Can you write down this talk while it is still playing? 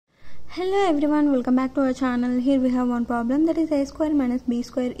Hello everyone, welcome back to our channel. Here we have one problem, that is a square minus b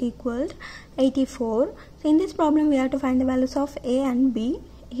square equals 84. So in this problem we have to find the values of a and b.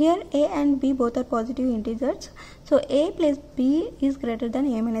 Here a and b both are positive integers. So a plus b is greater than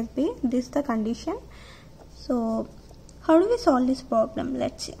a minus b. This is the condition. So how do we solve this problem?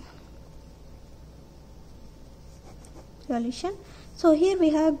 Let's see. Solution. So here we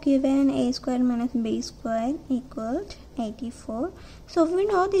have given a square minus b square equals 84. So we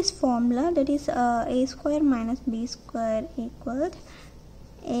know this formula, that is a square minus b square equals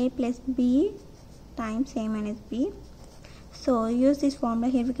a plus b times a minus b. So use this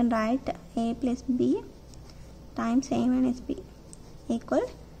formula. Here we can write a plus b times a minus b equal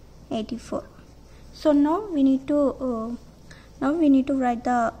 84. So now we need to write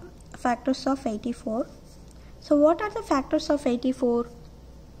the factors of 84. So what are the factors of 84?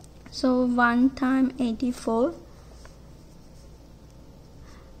 So 1 times 84,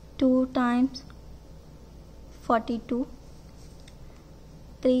 2 times 42,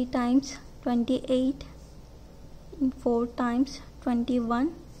 3 times 28, 4 times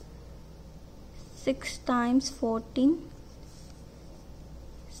 21, 6 times 14,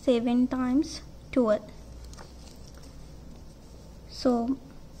 7 times 12. So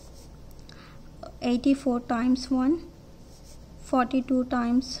 84 times 1, 42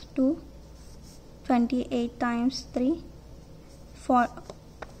 times 2, 28 times 3,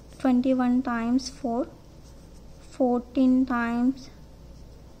 21 times 4, 14 times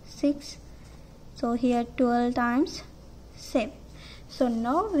 6. So here 12 times 7. So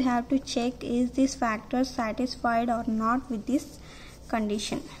now we have to check, is this factor satisfied or not with this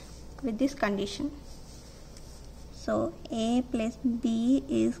condition. So a plus b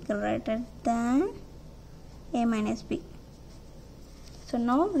is greater than a minus b. So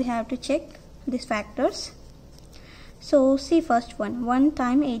now we have to check these factors. So see first one, 1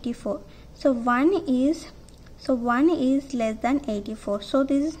 times 84. So 1 is less than 84. So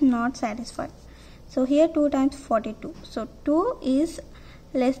this is not satisfied. So here 2 times 42. So 2 is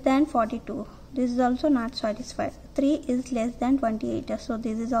less than 42. This is also not satisfied. 3 is less than 28. So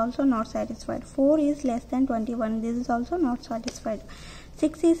this is also not satisfied. 4 is less than 21. This is also not satisfied.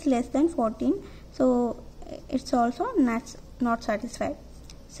 6 is less than 14. So it's also not satisfied.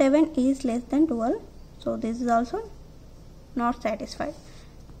 7 is less than 12. So this is also not satisfied.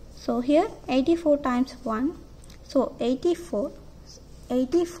 So here 84 times 1. So 84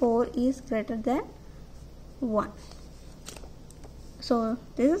 is greater than 1. So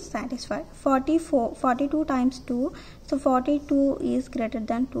this is satisfied. 42 times 2. So 42 is greater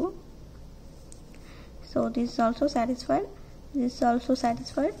than 2. So this is also satisfied. This is also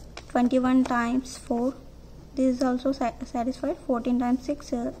satisfied. 21 times 4. This is also satisfied. 14 times 6.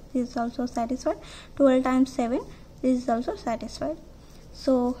 This is also satisfied. 12 times 7. This is also satisfied.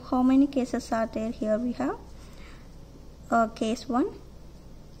 So how many cases are there? Here we have case 1,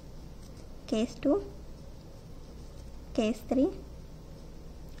 case 2, case 3,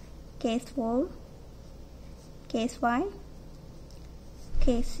 case 4, case 5,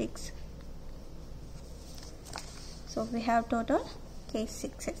 case 6. So we have total case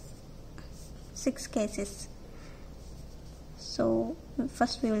 6 cases. So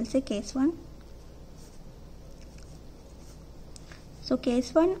first we will say case 1. So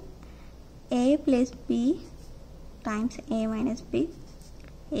case 1, a plus b times a minus b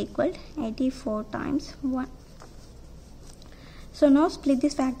equal 84 times 1. So now split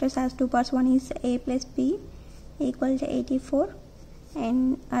these factors as two parts. One is a plus b equal to 84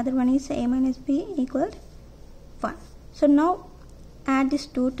 and other one is a minus b equal 1. So now add these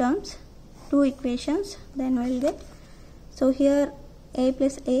two equations, then we will get. So here a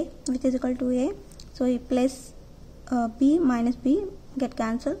plus a, which is equal to a. So a plus b minus b get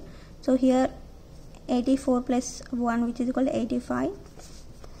cancelled. So here 84 plus 1, which is equal to 85.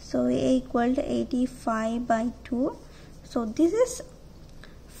 So a equal to 85 by 2. So this is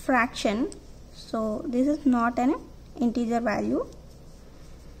fraction. So this is not an integer value.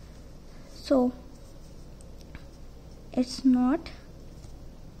 So it's not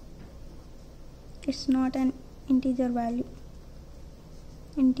an integer value,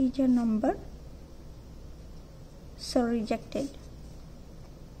 integer number. So rejected.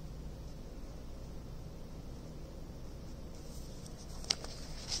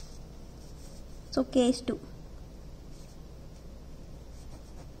 So case 2.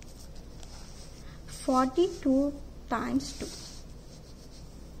 42 times 2.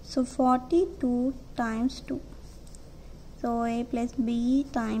 So 42 times 2. So a plus b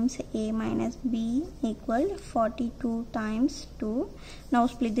times a minus b equal 42 times 2. Now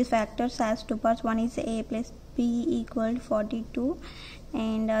split the factors as two parts. One is a plus b equal 42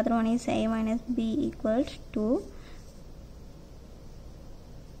 and other one is a minus b equals 2.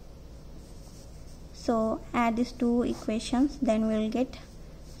 So add these two equations, then we will get,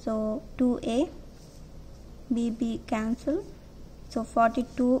 so 2a b cancel, so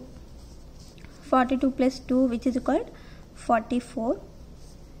 42 plus 2 which is equal 44.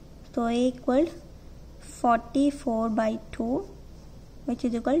 So a equal 44 by 2 which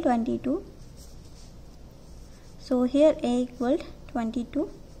is equal 22. So here a equal 22.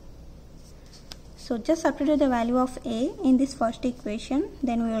 So just substitute the value of a in this first equation,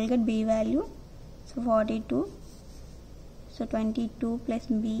 then we will get b value. So 42. So 22 plus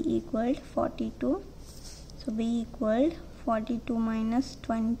b equaled 42. So b equaled 42 minus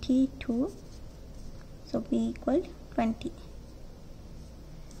 22. So b equaled 20.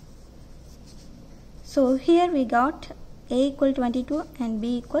 So here we got a equal 22 and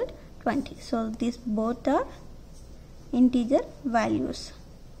b equal 20. So these both are integer values.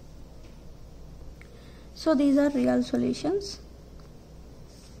 So these are real solutions.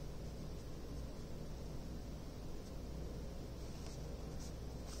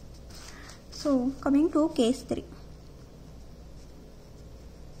 So coming to case 3.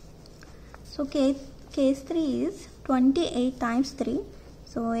 So case 3 is 28 times 3.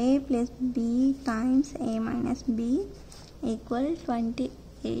 So a plus b times a minus b equal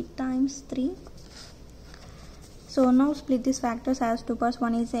 28 times 3. So now split these factors as two parts.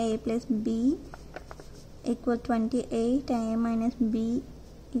 One is a plus b equal 28 and a minus b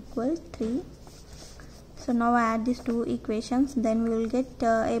equals 3. So now add these two equations, then we will get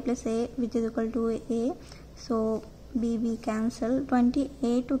a plus a which is equal to a. So b cancel,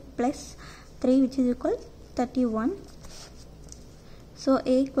 28 plus 3 which is equal 31. So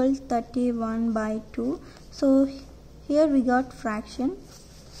a equals 31 by 2. So here we got fraction.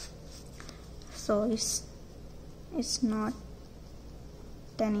 So it's not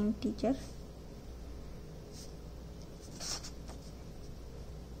an integer.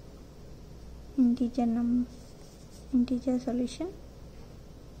 Integer solution.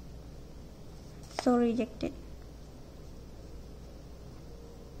 So rejected.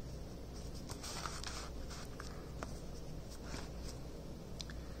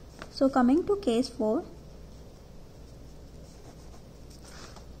 So coming to case 4.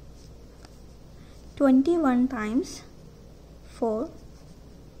 21 times 4.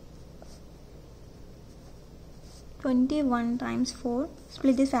 21 times 4.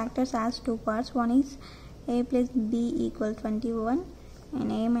 Split these factors as two parts. One is a plus b equal 21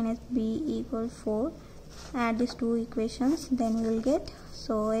 and a minus b equal 4. Add these two equations, then we will get,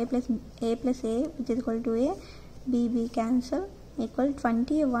 so a plus a which is equal to a, b cancel, equal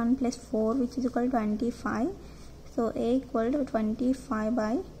 21 plus 4 which is equal to 25. So a equal to 25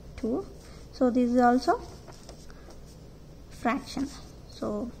 by 2. So this is also fraction.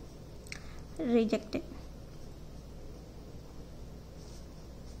 So rejected.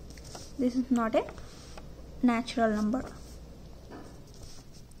 This is not a natural number.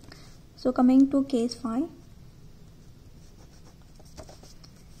 So coming to case 5.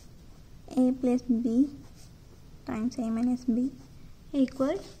 A plus b times a minus b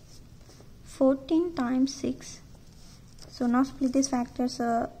equal 14 times 6. So now split these factors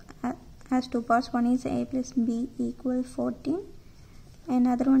as two parts. One is a plus b equal 14 and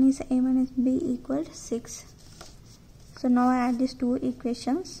other one is a minus b equal 6. So now I add these two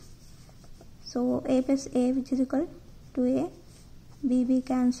equations. So a plus a which is equal to a, b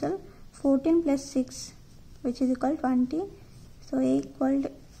cancel, 14 plus 6 which is equal 20. So a equal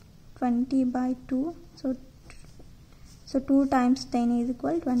 20 by 2. So 2 times 10 is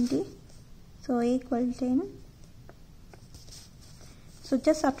equal 20. So a equal 10. So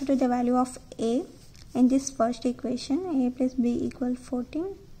just substitute the value of a in this first equation. A plus b equal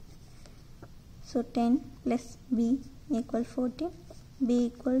 14. So 10 plus b equal 14. b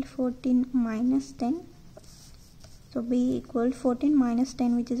equal 14 minus 10. So b equal 14 minus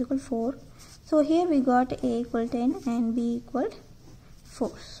 10 which is equal 4. So here we got a equal 10 and b equal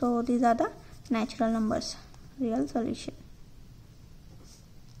 4. So these are the natural numbers. Real solution.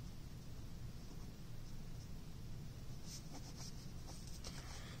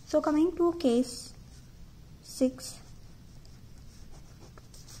 So coming to case 6.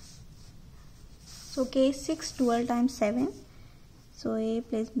 So case 6, 12 times 7. So a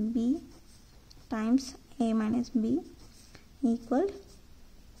plus b times a minus b equal,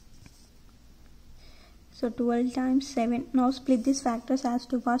 so 12 times 7. Now split these factors as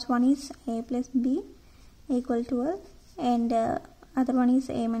two parts. One is a plus b equal 12 and other one is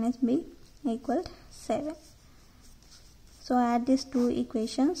a minus b equal 7. So add these two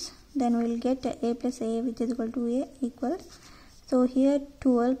equations. then we will get a plus a which is equal to a equal. So here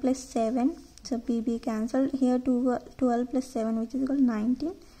 12 plus 7, so b cancelled. Here 12 plus 7 which is equal to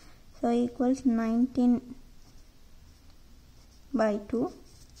 19, so equals 19 by 2.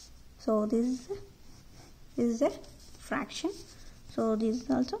 So this is a fraction, so this is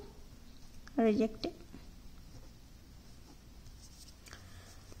also rejected.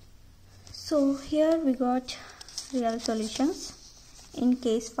 So here we got real solutions in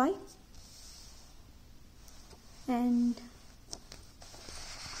case 5 and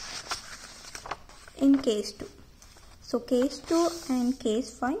in case 2. So case 2 and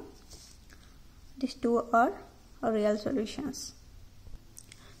case 5, these two are real solutions.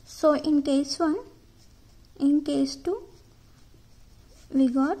 So in case 1, in case 2, we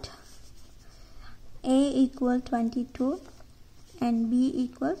got a equal 22 and b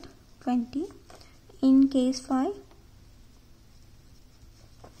equal 20. In case 5,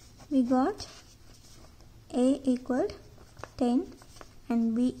 we got a equal 10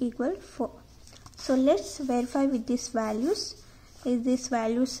 and b equal 4. So let's verify with these values. Is these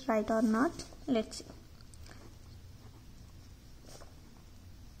values right or not? Let's see.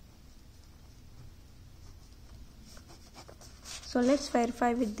 So let's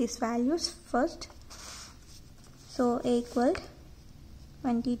verify with these values first. So a equal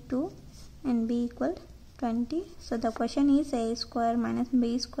 22 and b equal 20. So the question is a square minus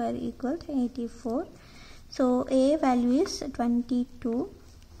b square equal 84. So a value is 22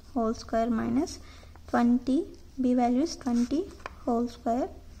 whole square minus 20, b value is 20 whole square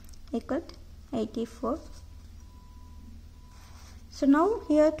equal 84. So now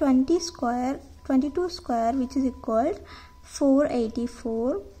here 22 square which is equal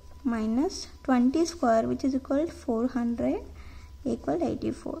 484 minus 20 square which is equal 400 equal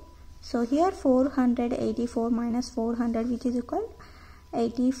 84. So here 484 minus 400 which is equal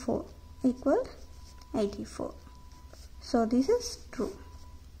 84 equal 84. So this is true.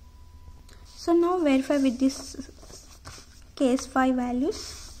 So now verify with this case 5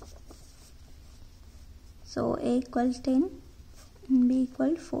 values. So a equals 10 and b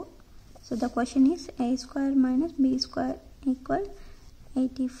equal 4. So the question is a square minus b square equal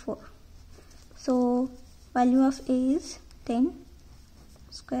 84. So value of a is 10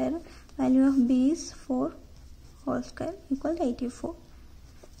 square, value of b is 4 whole square equal 84.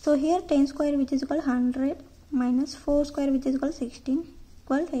 So here 10 square which is equal 100 minus 4 square which is equal 16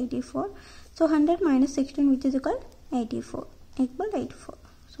 equal 84. So 100 minus 16 which is equal 84 equal 84.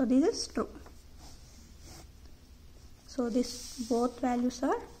 So this is true. So both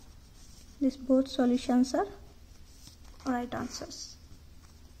solutions are right answers.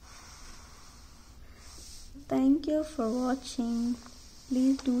 Thank you for watching.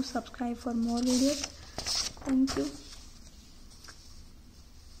 Please do subscribe for more videos. Thank you.